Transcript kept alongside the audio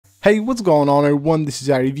Hey, what's going on everyone, this is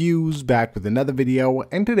iReviews back with another video,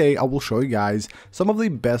 and today I will show you guys some of the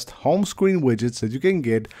best home screen widgets that you can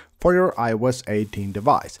get for your iOS 18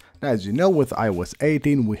 device. Now, as you know, with iOS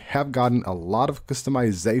 18 we have gotten a lot of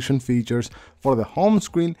customization features for the home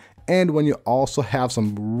screen, and when you also have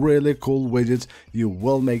some really cool widgets, you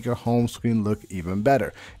will make your home screen look even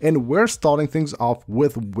better. And we're starting things off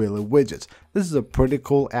with WilliWidgets. This is a pretty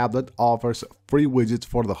cool app that offers free widgets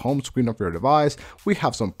for the home screen of your device. We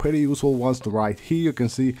have some pretty useful ones right here. You can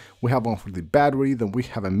see we have one for the battery, then we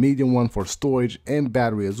have a medium one for storage and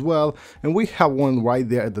battery as well, and we have one right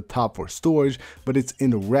there at the top for storage, but it's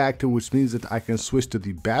interactive, which means that I can switch to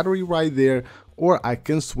the battery right there, or I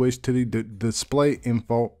can switch to the display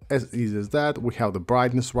info as easy as that. We have the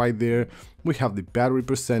brightness right there, we have the battery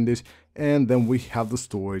percentage, and then we have the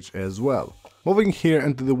storage as well. Moving here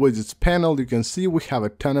into the widgets panel, you can see we have a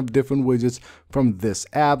ton of different widgets from this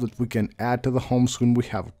app that we can add to the home screen. We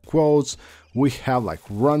have quotes, we have like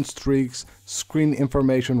run streaks, screen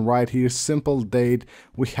information right here, simple date.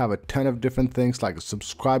 We have a ton of different things like a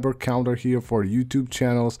subscriber counter here for YouTube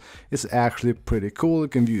channels. It's actually pretty cool. You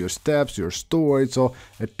can view your steps, your storage, so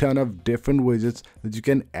a ton of different widgets that you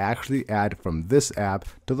can actually add from this app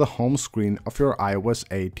to the home screen of your iOS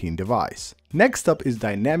 18 device. Next up is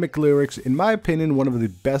dynamic lyrics. In my opinion, one of the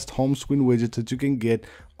best home screen widgets that you can get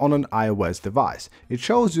on an iOS device. It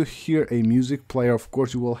shows you here a music player. Of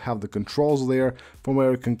course, you will have the controls there from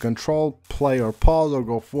where you can control, play or pause or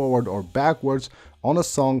go forward or backwards on a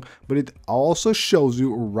song, but it also shows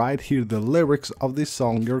you right here the lyrics of the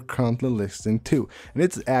song you're currently listening to, and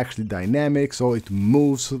it's actually dynamic, so it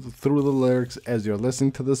moves through the lyrics as you're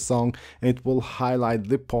listening to the song, and it will highlight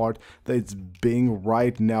the part that it's being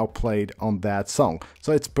right now played on that song.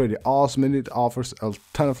 So it's pretty awesome, and it offers a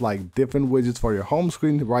ton of like different widgets for your home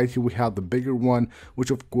screen. Right here we have the bigger one,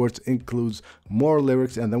 which of course includes more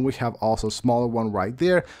lyrics, and then we have also a smaller one right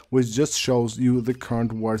there, which just shows you the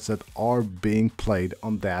current words that are being played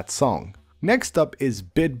on that song. Next up is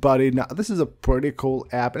BitBuddy. Now, this is a pretty cool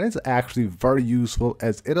app, and it's actually very useful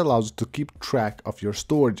as it allows you to keep track of your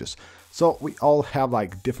storages. So we all have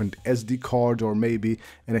like different SD cards, or maybe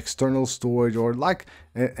an external storage, or like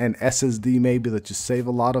an SSD maybe that you save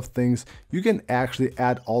a lot of things. You can actually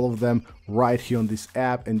add all of them right here on this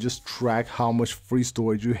app and just track how much free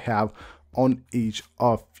storage you have on each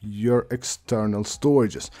of your external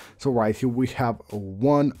storages. So right here we have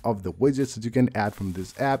one of the widgets that you can add from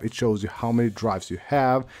this app. It shows you how many drives you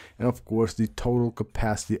have, and of course the total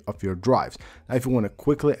capacity of your drives. Now, if you want to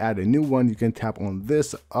quickly add a new one, you can tap on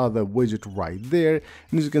this other widget right there,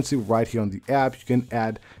 and as you can see right here on the app, you can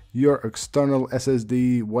add your external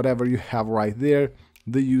SSD, whatever you have right there,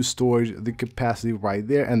 the used storage, the capacity right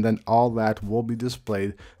there, and then all that will be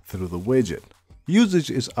displayed through the widget. Usage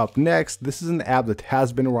is up next. This is an app that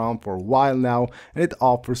has been around for a while now, and it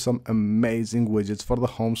offers some amazing widgets for the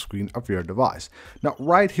home screen of your device. Now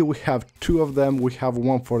right here we have two of them. We have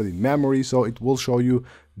one for the memory, so it will show you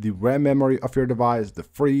the RAM memory of your device, the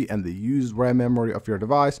free and the used RAM memory of your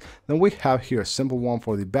device. Then we have here a simple one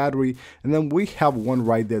for the battery, and then we have one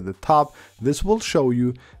right there at the top. This will show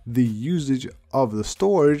you the usage of the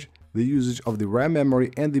storage, the usage of the RAM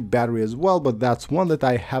memory, and the battery as well, but that's one that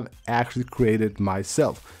I have actually created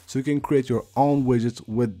myself. So you can create your own widgets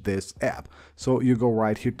with this app. So you go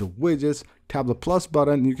right here to widgets, tap the plus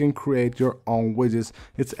button, you can create your own widgets.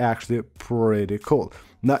 It's actually pretty cool.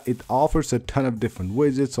 Now it offers a ton of different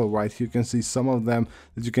widgets, so right here you can see some of them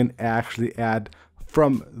that you can actually add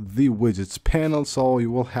from the widgets panel. So you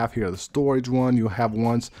will have here the storage one, you have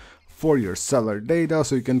ones for your seller data,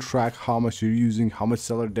 so you can track how much you're using, how much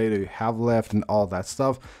seller data you have left, and all that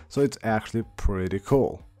stuff. So it's actually pretty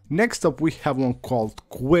cool. Next up we have one called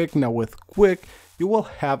Quike. Now with Quike you will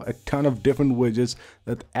have a ton of different widgets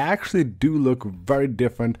that actually do look very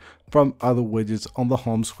different from other widgets on the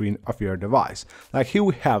home screen of your device. Like here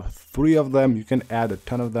we have three of them. You can add a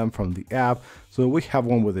ton of them from the app. So we have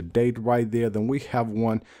one with a date right there, then we have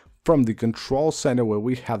one from the control center where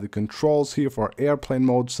we have the controls here for airplane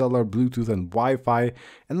mode, cellular, Bluetooth, and Wi-Fi,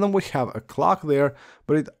 and then we have a clock there,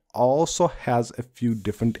 but it also has a few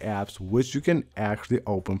different apps which you can actually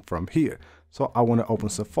open from here. So I want to open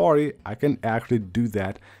Safari, I can actually do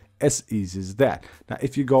that as easy as that. Now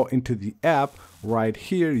if you go into the app right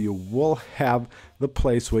here, you will have the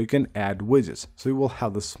place where you can add widgets. So you will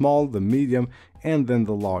have the small, the medium, and then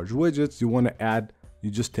the large widgets. You want to add,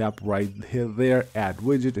 you just tap right here, there, add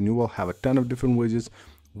widget, and you will have a ton of different widgets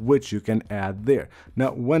which you can add there.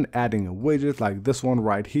 Now when adding a widget like this one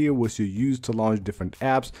right here, which you use to launch different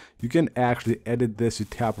apps, you can actually edit this. You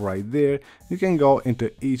tap right there, you can go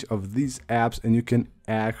into each of these apps and you can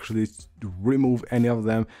actually remove any of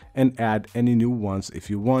them and add any new ones if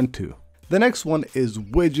you want to. The next one is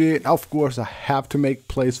Widget. Of course, I have to make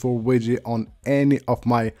place for Widget on any of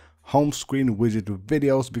my home screen widget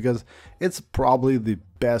videos because it's probably the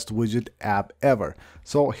best widget app ever.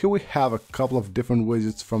 So here we have a couple of different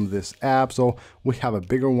widgets from this app. So we have a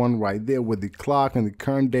bigger one right there with the clock and the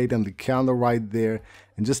current date and the calendar right there.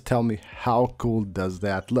 And just tell me how cool does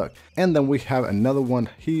that look. And then we have another one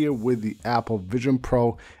here with the Apple Vision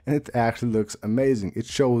Pro, and it actually looks amazing. It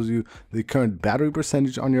shows you the current battery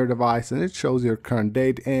percentage on your device, and it shows your current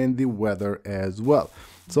date and the weather as well.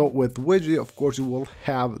 So with Widgy, of course, you will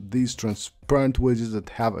have these transparent widgets that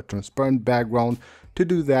have a transparent background. To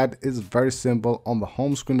do that is very simple. On the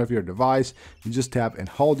home screen of your device, you just tap and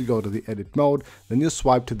hold, you go to the edit mode, then you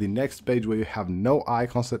swipe to the next page where you have no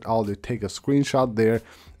icons at all. You take a screenshot there,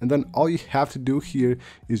 and then all you have to do here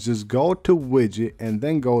is just go to Widget and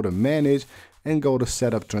then go to manage and go to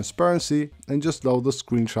setup transparency and just load the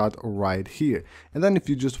screenshot right here. And then if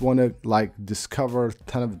you just want to like discover a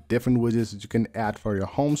ton of different widgets that you can add for your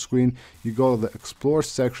home screen, you go to the explore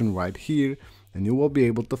section right here, and you will be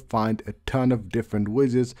able to find a ton of different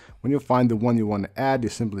widgets. When you find the one you want to add, you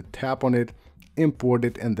simply tap on it, import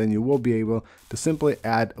it, and then you will be able to simply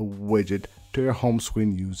add a widget to your home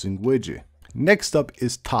screen using Widget. Next up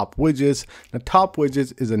is Top Widgets. Now Top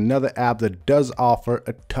Widgets is another app that does offer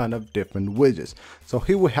a ton of different widgets. So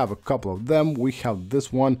here we have a couple of them. We have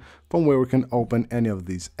this one from where we can open any of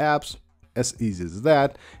these apps, as easy as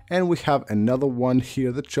that. And we have another one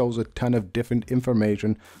here that shows a ton of different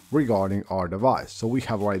information regarding our device. So we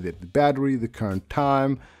have right there the battery, the current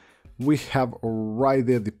time, we have right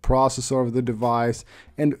there the processor of the device,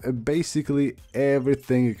 and basically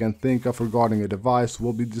everything you can think of regarding a device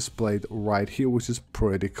will be displayed right here, which is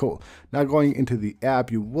pretty cool. Now going into the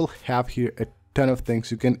app, you will have here a ton of things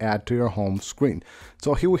you can add to your home screen.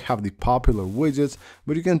 So here we have the popular widgets,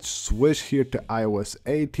 but you can switch here to iOS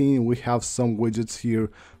 18. We have some widgets here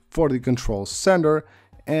for the control center,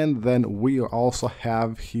 and then we also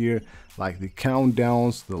have here like the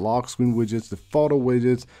countdowns, the lock screen widgets, the photo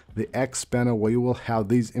widgets, the Xpander, where you will have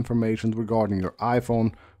these information regarding your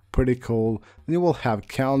iPhone. Pretty cool. Then you will have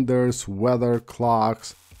calendars, weather,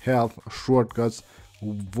 clocks, health, shortcuts,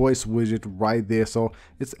 voice widget right there. So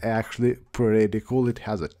it's actually pretty cool. It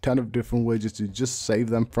has a ton of different widgets. You just save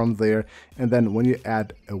them from there, and then when you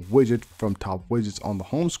add a widget from Top Widgets on the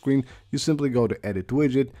home screen, you simply go to edit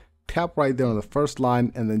widget, tap right there on the first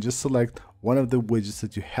line, and then just select one of the widgets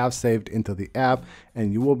that you have saved into the app,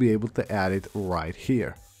 and you will be able to add it right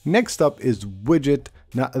here. Next up is Widget.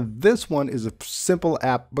 Now this one is a simple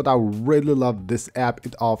app, but I really love this app.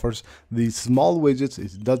 It offers these small widgets.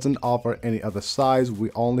 It doesn't offer any other size. We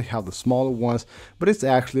only have the smaller ones, but it's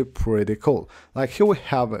actually pretty cool. Like here we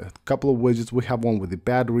have a couple of widgets. We have one with the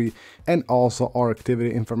battery and also our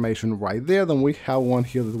activity information right there. Then we have one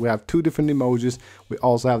here that we have two different emojis. We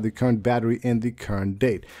also have the current battery and the current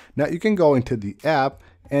date. Now you can go into the app,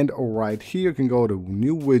 and right here you can go to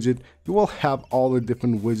new widget. You will have all the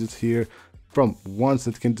different widgets here, from ones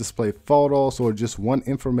that can display photos or just one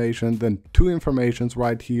information, then two informations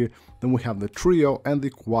right here. Then we have the trio and the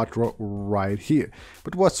quattro right here.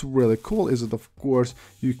 But what's really cool is that of course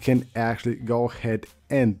you can actually go ahead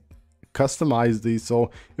and customize these.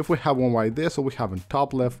 So if we have one right there, so we have in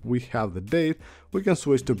top left, we have the date, we can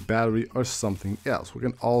switch to battery or something else. We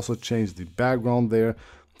can also change the background there.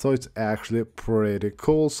 So it's actually pretty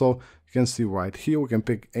cool. So you can see right here, we can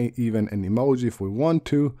pick even an emoji if we want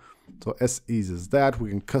to. So as easy as that, we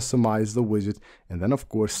can customize the widget and then of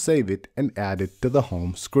course save it and add it to the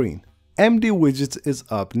home screen. MD Widgets is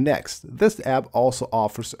up next. This app also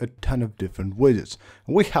offers a ton of different widgets.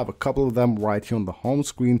 We have a couple of them right here on the home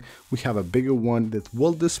screen. We have a bigger one that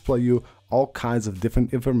will display you all kinds of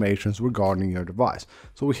different information regarding your device.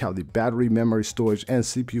 So we have the battery, memory, storage, and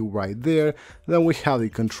CPU right there. Then we have the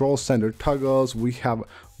control center toggles. We have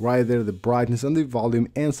right there the brightness and the volume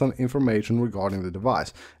and some information regarding the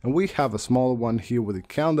device. And we have a smaller one here with the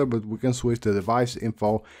calendar, but we can switch to device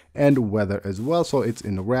info and weather as well, so it's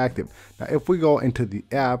interactive. Now if we go into the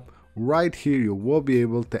app, right here you will be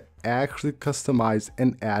able to actually customize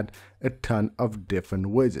and add a ton of different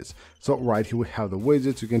widgets. So right here we have the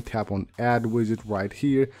widgets. You can tap on add widget right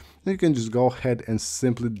here, and you can just go ahead and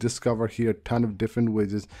simply discover here a ton of different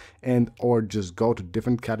widgets, and or just go to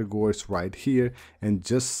different categories right here and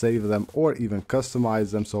just save them or even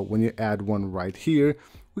customize them. So when you add one right here,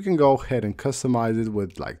 we can go ahead and customize it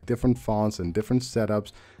with like different fonts and different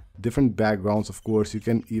setups, different backgrounds. Of course you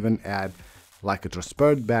can even add like a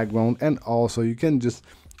transparent background, and also you can just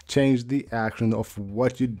change the action of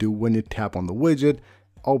what you do when you tap on the widget,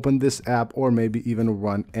 open this app or maybe even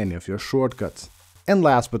run any of your shortcuts. And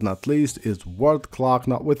last but not least is World Clock.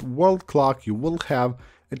 Now with World Clock you will have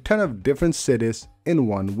a ton of different cities in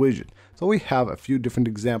one widget. So we have a few different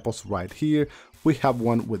examples right here. We have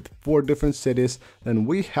one with 4 different cities, then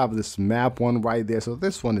we have this map one right there. So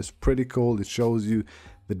this one is pretty cool. It shows you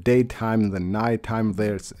the daytime and the nighttime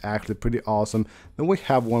there. It's actually pretty awesome. Then we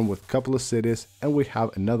have one with a couple of cities, and we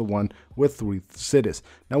have another one with 3 cities.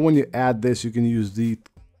 Now when you add this, you can use the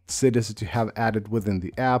cities that you have added within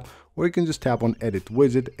the app, or you can just tap on edit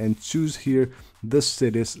widget and choose here the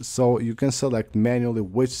cities, so you can select manually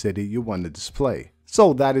which city you want to display.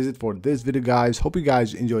 So that is it for this video, guys. Hope you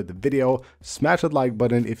guys enjoyed the video. Smash that like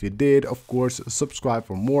button if you did. Of course, subscribe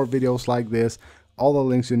for more videos like this. All the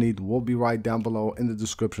links you need will be right down below in the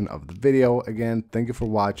description of the video. Again, thank you for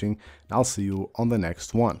watching, and I'll see you on the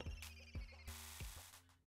next one.